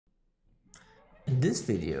In this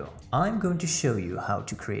video, I'm going to show you how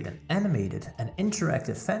to create an animated and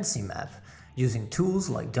interactive fantasy map using tools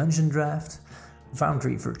like DungeonDraft,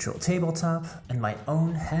 Foundry Virtual Tabletop, and my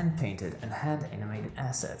own hand-painted and hand-animated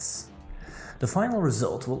assets. The final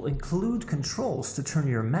result will include controls to turn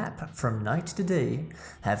your map from night to day,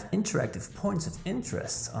 have interactive points of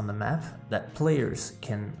interest on the map that players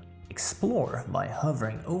can explore by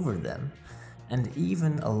hovering over them, and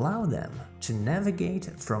even allow them to navigate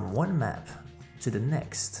from one map to the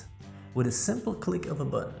next with a simple click of a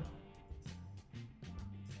button.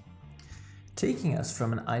 Taking us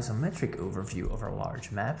from an isometric overview of our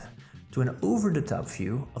large map to an over-the-top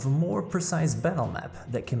view of a more precise battle map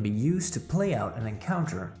that can be used to play out an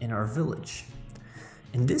encounter in our village.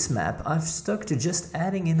 In this map, I've stuck to just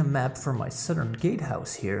adding in a map for my southern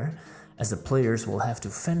gatehouse here, as the players will have to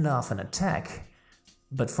fend off an attack.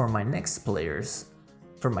 But for my next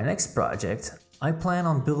project, I plan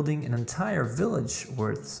on building an entire village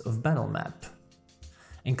worth of battle map,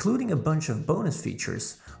 including a bunch of bonus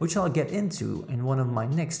features which I'll get into in one of my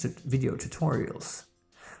next video tutorials.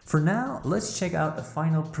 For now, let's check out a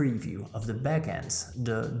final preview of the backend,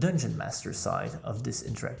 the Dungeon Master side of this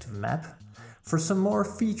interactive map, for some more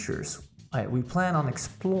features we plan on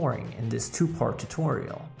exploring in this two-part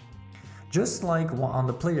tutorial. Just like on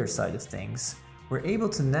the player side of things, we're able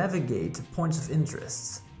to navigate points of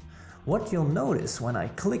interest. What you'll notice when I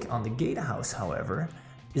click on the gatehouse, however,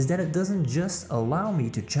 is that it doesn't just allow me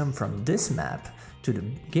to jump from this map to the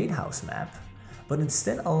gatehouse map, but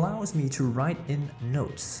instead allows me to write in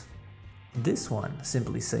notes. This one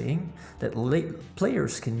simply saying that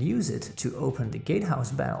players can use it to open the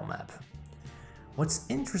gatehouse battle map. What's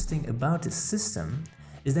interesting about this system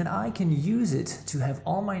is that I can use it to have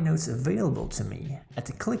all my notes available to me at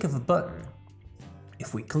the click of a button.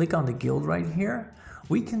 If we click on the guild right here,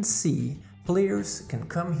 we can see players can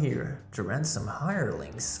come here to ransom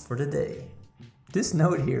hirelings for the day. This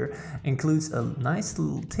note here includes a nice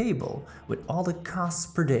little table with all the costs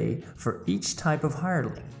per day for each type of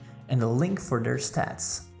hireling and a link for their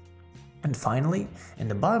stats. And finally, in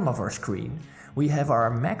the bottom of our screen, we have our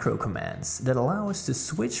macro commands that allow us to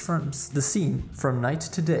switch from the scene from night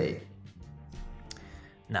to day.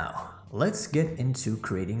 Now, let's get into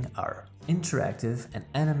creating our interactive and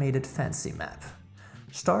animated fantasy map,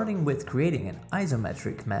 starting with creating an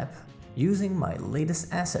isometric map using my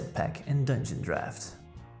latest asset pack in DungeonDraft.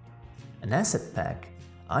 An asset pack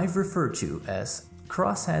I've referred to as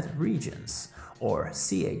Crosshead Regions, or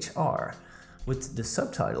CHR, with the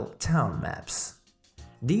subtitle Town Maps.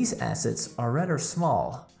 These assets are rather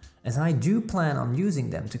small, as I do plan on using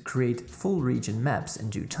them to create full region maps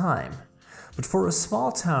in due time, but for a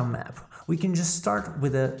small town map we can just start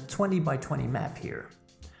with a 20 by 20 map here.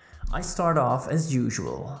 I start off as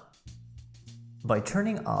usual by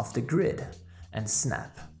turning off the grid and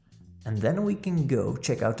snap, and then we can go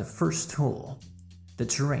check out the first tool, the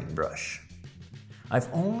terrain brush. I've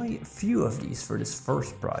only a few of these for this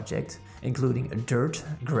first project, including a dirt,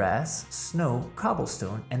 grass, snow,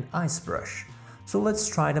 cobblestone and ice brush, so let's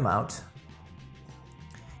try them out.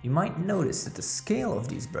 You might notice that the scale of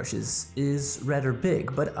these brushes is rather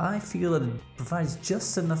big, but I feel that it provides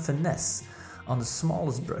just enough finesse on the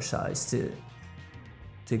smallest brush size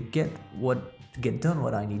to get done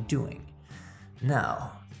what I need doing.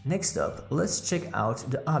 Now, next up, let's check out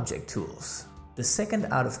the object tools. The second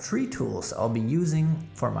out of 3 tools I'll be using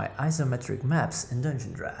for my isometric maps in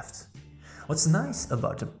DungeonDraft. What's nice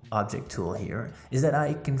about the object tool here is that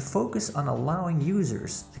I can focus on allowing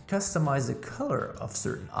users to customize the color of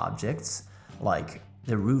certain objects, like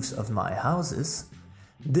the roofs of my houses.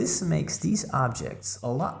 This makes these objects a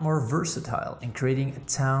lot more versatile in creating a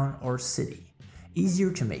town or city.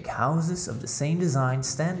 Easier to make houses of the same design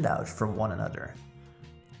stand out from one another,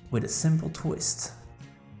 with a simple twist.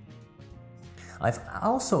 I've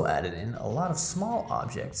also added in a lot of small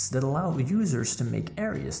objects that allow users to make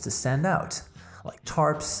areas to stand out, like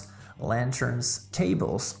tarps, lanterns,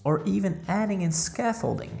 tables, or even adding in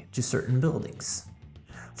scaffolding to certain buildings.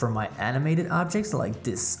 For my animated objects like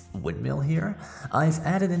this windmill here, I've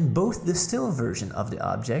added in both the still version of the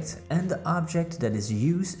object and the object that is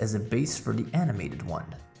used as a base for the animated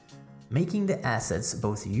one, making the assets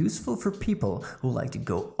both useful for people who like to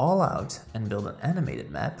go all out and build an animated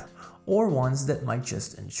map, or ones that might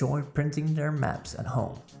just enjoy printing their maps at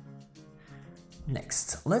home.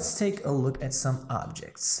 Next, let's take a look at some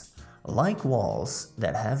objects, like walls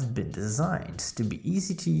that have been designed to be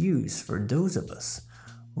easy to use for those of us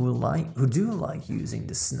who do like using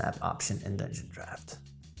the snap option in DungeonDraft.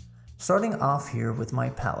 Starting off here with my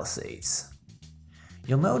palisades.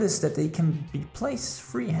 You'll notice that they can be placed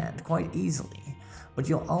freehand quite easily, but but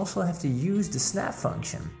you'll also have to use the snap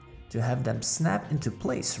function to have them snap into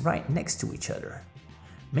place right next to each other,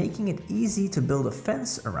 making it easy to build a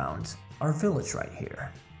fence around our village right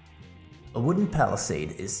here. A wooden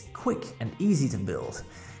palisade is quick and easy to build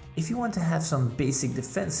if you want to have some basic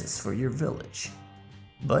defenses for your village.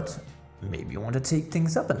 But maybe you want to take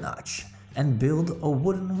things up a notch and build a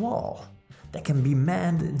wooden wall that can be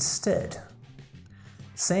manned instead.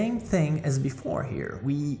 Same thing as before here,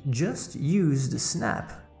 we just use the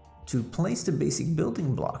snap to place the basic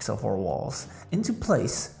building blocks of our walls into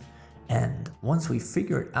place, and once we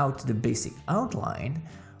figured out the basic outline,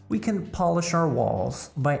 we can polish our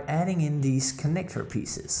walls by adding in these connector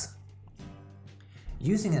pieces.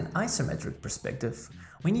 Using an isometric perspective,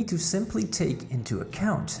 we need to simply take into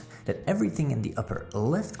account that everything in the upper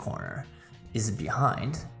left corner is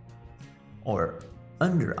behind or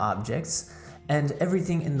under objects, and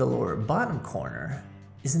everything in the lower bottom corner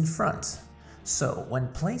is in front. So when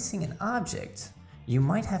placing an object, you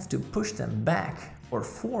might have to push them back or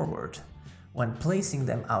forward when placing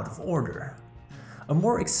them out of order. A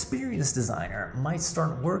more experienced designer might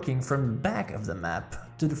start working from the back of the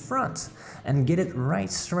map to the front and get it right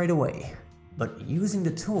straight away. But using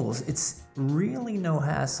the tools, it's really no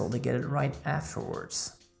hassle to get it right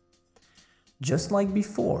afterwards. Just like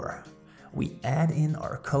before, we add in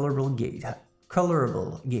our colorable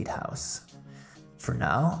gatehouse. For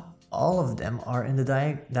now, all of them are in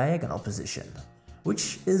the diagonal position,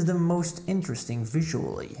 which is the most interesting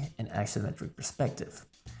visually in isometric perspective.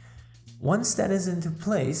 Once that is into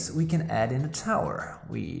place, we can add in a tower.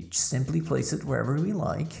 We simply place it wherever we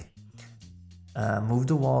like, move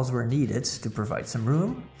the walls where needed to provide some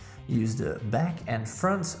room, use the back and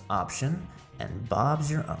front option, and Bob's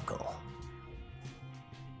your uncle.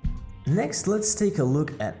 Next, let's take a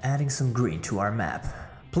look at adding some green to our map.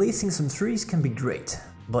 Placing some trees can be great,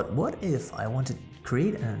 but what if I want to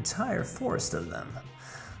create an entire forest of them?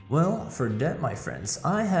 Well, for that, my friends,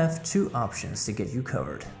 I have two options to get you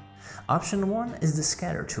covered. Option 1 is the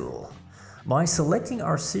scatter tool. By selecting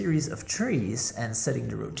our series of trees and setting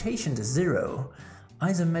the rotation to 0,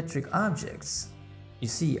 isometric objects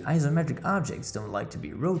don't like to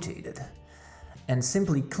be rotated, and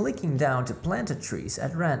simply clicking down to planted trees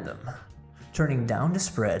at random. Turning down the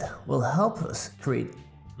spread will help us create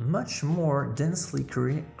much more densely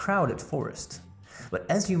crowded forest. But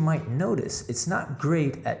as you might notice, it's not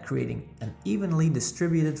great at creating an evenly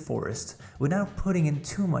distributed forest without putting in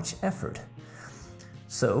too much effort.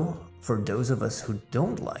 So, for those of us who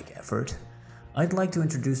don't like effort, I'd like to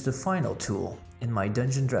introduce the final tool in my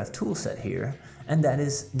DungeonDraft toolset here, and that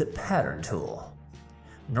is the pattern tool.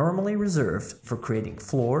 Normally reserved for creating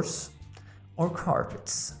floors or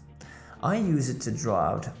carpets. I use it to draw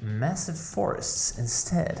out massive forests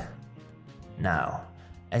instead. Now,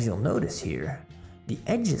 as you'll notice here, the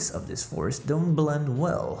edges of this forest don't blend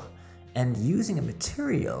well, and using a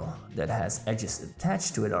material that has edges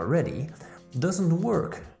attached to it already doesn't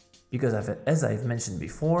work, because as I've mentioned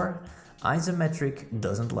before, isometric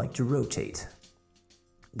doesn't like to rotate.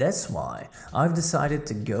 That's why I've decided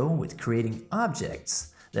to go with creating objects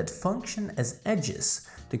that function as edges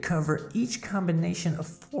to cover each combination of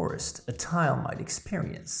forest a tile might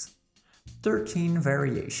experience. 13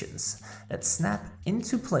 variations that snap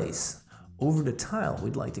into place over the tile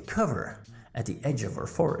we'd like to cover at the edge of our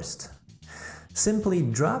forest. Simply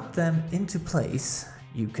drop them into place.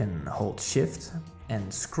 You can hold Shift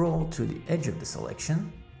and scroll to the edge of the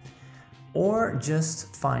selection, or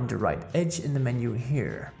just find the right edge in the menu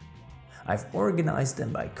here. I've organized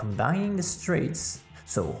them by combining the straights,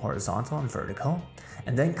 so horizontal and vertical,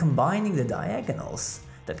 and then combining the diagonals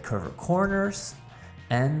that cover corners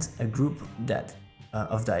and a group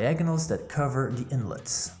of diagonals that cover the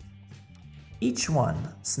inlets. Each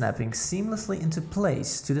one snapping seamlessly into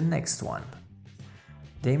place to the next one.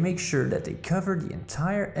 They make sure that they cover the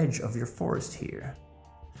entire edge of your forest here.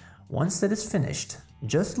 Once that is finished,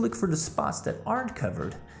 just look for the spots that aren't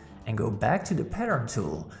covered and go back to the pattern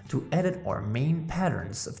tool to edit our main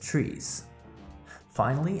patterns of trees.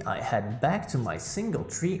 Finally, I head back to my single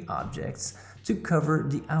tree objects to cover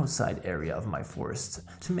the outside area of my forest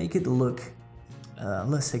to make it look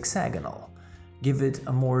less hexagonal, give it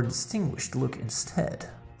a more distinguished look instead.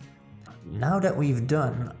 Now that we've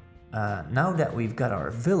got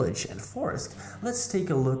our village and forest, let's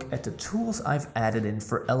take a look at the tools I've added in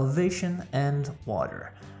for elevation and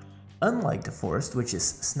water. Unlike the forest, which is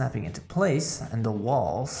snapping into place, and the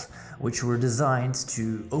walls, which were designed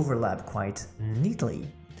to overlap quite neatly,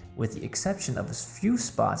 with the exception of a few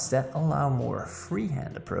spots that allow more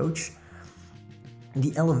freehand approach,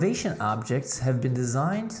 the elevation objects have been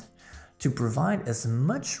designed to provide as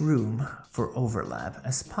much room for overlap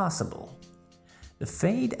as possible. The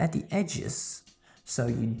fade at the edges, so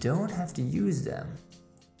you don't have to use them.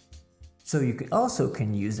 So you also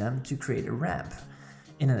can use them to create a ramp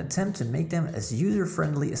in an attempt to make them as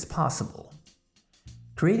user-friendly as possible.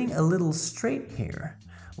 Creating a little straight here,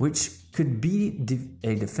 which could be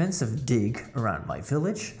a defensive dig around my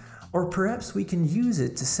village, or perhaps we can use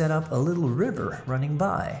it to set up a little river running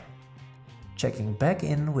by. Checking back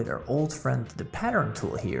in with our old friend the pattern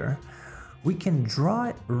tool here, we can draw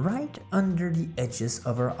it right under the edges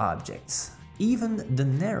of our objects, even the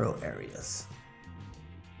narrow areas,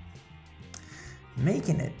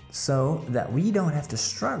 making it so that we don't have to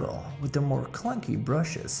struggle with the more clunky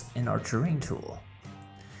brushes in our terrain tool.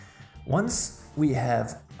 Once we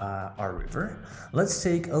have our river, let's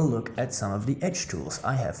take a look at some of the edge tools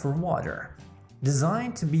I have for water.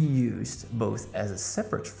 Designed to be used both as a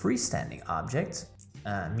separate freestanding object,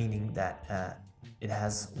 meaning that it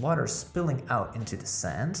has water spilling out into the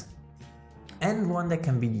sand, and one that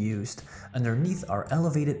can be used underneath our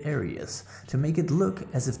elevated areas to make it look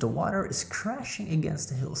as if the water is crashing against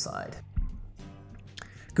the hillside.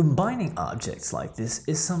 Combining objects like this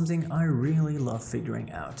is something I really love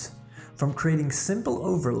figuring out. From creating simple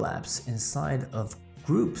overlaps inside of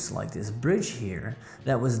groups like this bridge here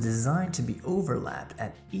that was designed to be overlapped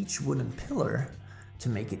at each wooden pillar to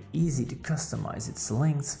make it easy to customize its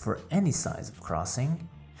length for any size of crossing,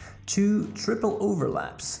 to triple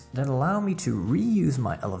overlaps that allow me to reuse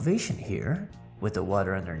my elevation here with the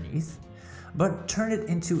water underneath, but turn it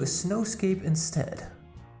into a snowscape instead,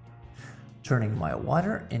 turning my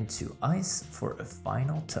water into ice for a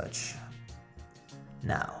final touch.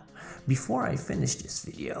 Now, before I finish this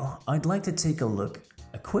video, I'd like to take a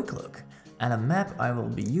quick look at a map I will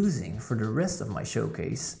be using for the rest of my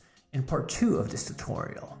showcase in part 2 of this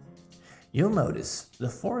tutorial. You'll notice the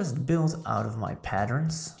forest built out of my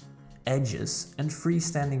patterns, edges, and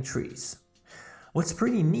freestanding trees. What's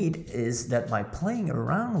pretty neat is that by playing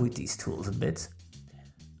around with these tools a bit,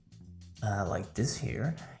 like this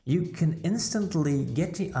here, you can instantly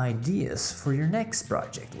get the ideas for your next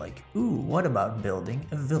project, like, ooh, what about building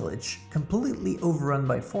a village completely overrun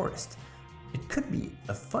by forest? It could be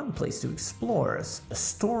a fun place to explore, a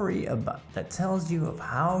story that tells you of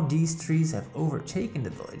how these trees have overtaken the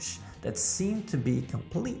village that seemed to be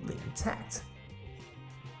completely intact.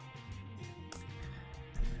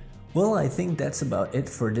 Well, I think that's about it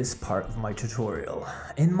for this part of my tutorial.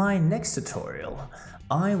 In my next tutorial,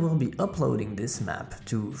 I will be uploading this map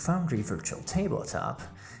to Foundry Virtual Tabletop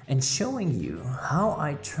and showing you how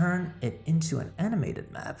I turn it into an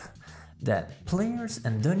animated map that players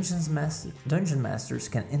and dungeon masters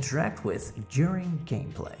can interact with during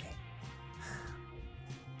gameplay.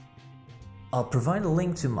 I'll provide a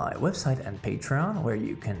link to my website and Patreon where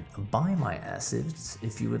you can buy my assets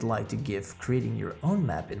if you would like to give creating your own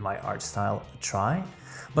map in my art style a try,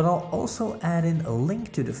 but I'll also add in a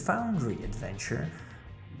link to the Foundry adventure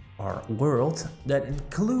or world that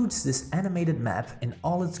includes this animated map in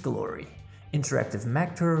all its glory, interactive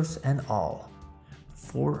macros and all,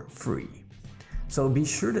 for free. So be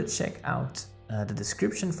sure to check out the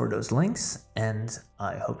description for those links, and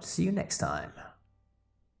I hope to see you next time.